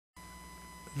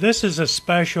This is a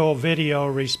special video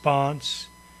response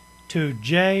to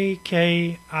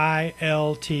jkilts,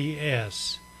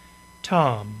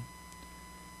 Tom.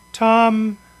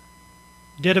 Tom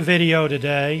did a video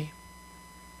today,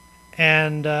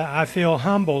 and I feel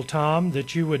humbled, Tom,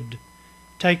 that you would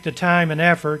take the time and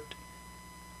effort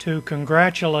to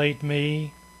congratulate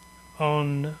me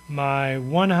on my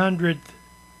 100th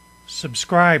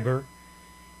subscriber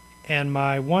and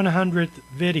my 100th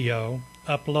video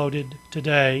uploaded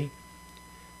today,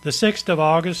 the 6th of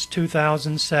August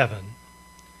 2007.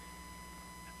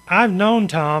 I've known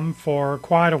Tom for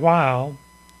quite a while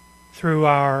through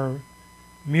our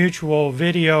mutual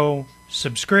video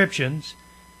subscriptions.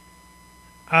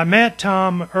 I met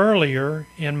Tom earlier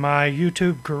in my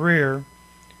YouTube career.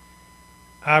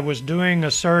 I was doing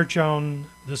a search on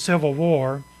the Civil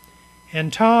War,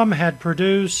 and Tom had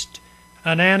produced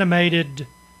an animated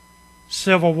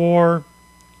Civil War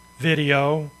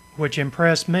video which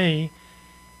impressed me,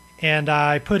 and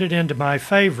I put it into my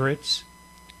favorites,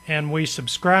 and we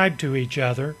subscribed to each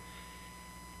other.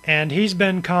 And he's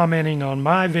been commenting on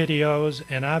my videos,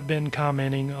 and I've been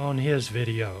commenting on his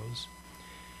videos.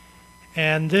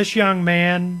 And this young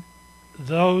man,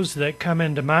 those that come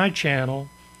into my channel,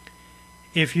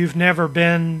 if you've never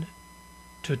been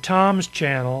to Tom's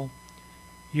channel,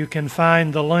 you can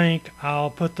find the link. I'll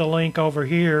put the link over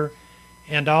here,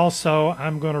 and also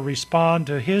I'm going to respond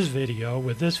to his video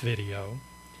with this video.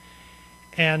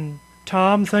 And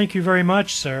Tom, thank you very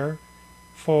much, sir,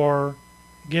 for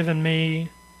giving me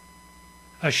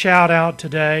a shout out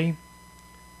today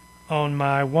on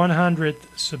my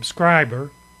 100th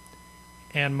subscriber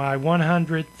and my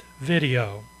 100th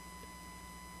video.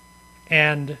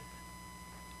 And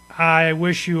I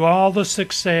wish you all the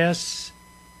success,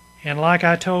 and like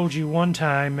I told you one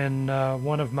time in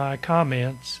one of my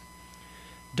comments,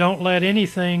 don't let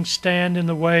anything stand in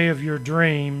the way of your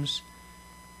dreams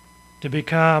to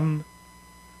become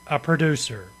a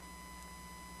producer.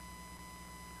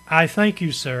 I thank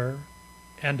you, sir,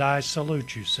 and I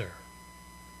salute you, sir.